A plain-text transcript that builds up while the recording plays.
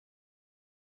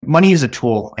money is a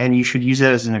tool and you should use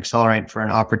it as an accelerant for an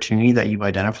opportunity that you've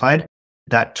identified.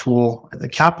 That tool, the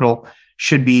capital,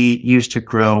 should be used to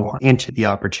grow into the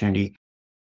opportunity.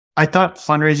 I thought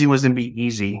fundraising was going to be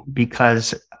easy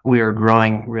because we are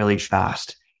growing really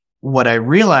fast. What I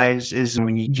realized is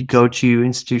when you go to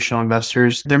institutional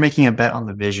investors, they're making a bet on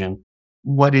the vision.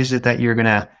 What is it that you're going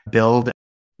to build?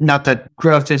 Not that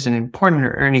growth isn't important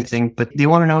or anything, but they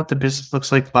want to know what the business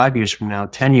looks like 5 years from now,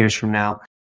 10 years from now.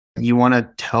 You want to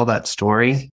tell that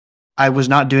story. I was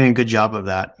not doing a good job of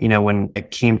that, when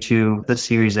it came to the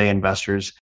Series A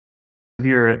investors. If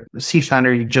you're a seed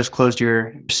founder, you just closed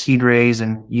your seed raise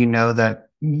and you know that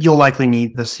you'll likely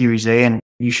need the Series A and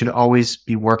you should always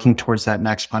be working towards that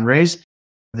next fundraise.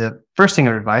 The first thing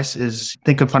of advice is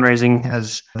think of fundraising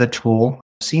as the tool.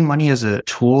 See money as a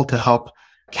tool to help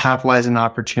capitalize an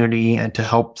opportunity and to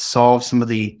help solve some of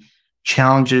the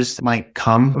challenges that might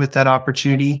come with that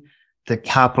opportunity. The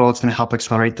capital is going to help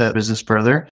accelerate the business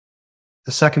further.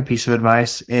 The second piece of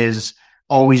advice is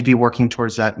always be working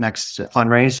towards that next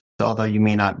fundraise, although you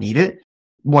may not need it.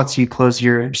 Once you close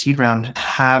your seed round,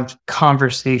 have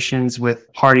conversations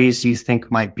with parties you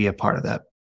think might be a part of that.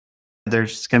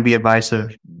 There's going to be advice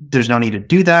of there's no need to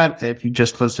do that if you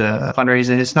just closed a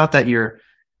fundraising. It's not that you're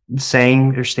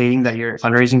saying or stating that you're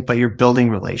fundraising, but you're building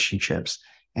relationships.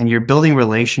 And you're building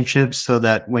relationships so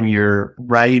that when you're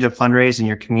ready to fundraise and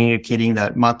you're communicating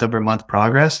that month over month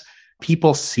progress,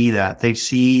 people see that. They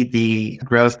see the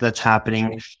growth that's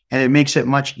happening, and it makes it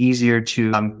much easier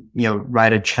to,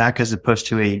 write a check as opposed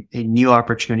to a new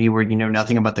opportunity where you know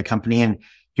nothing about the company and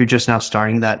you're just now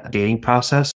starting that dating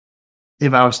process.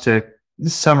 If I was to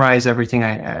summarize everything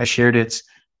I shared, it's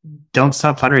don't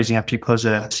stop fundraising after you close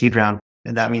a seed round.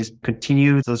 And that means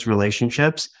continue those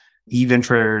relationships, even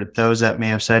for those that may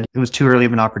have said it was too early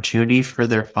of an opportunity for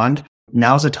their fund.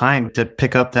 Now's the time to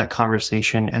pick up that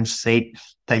conversation and state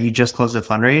that you just closed a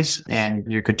fundraise and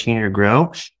you're continuing to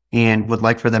grow and would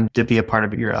like for them to be a part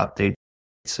of your update.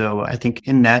 So I think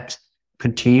in net,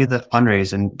 continue the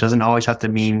fundraise, and doesn't always have to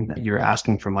mean you're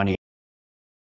asking for money.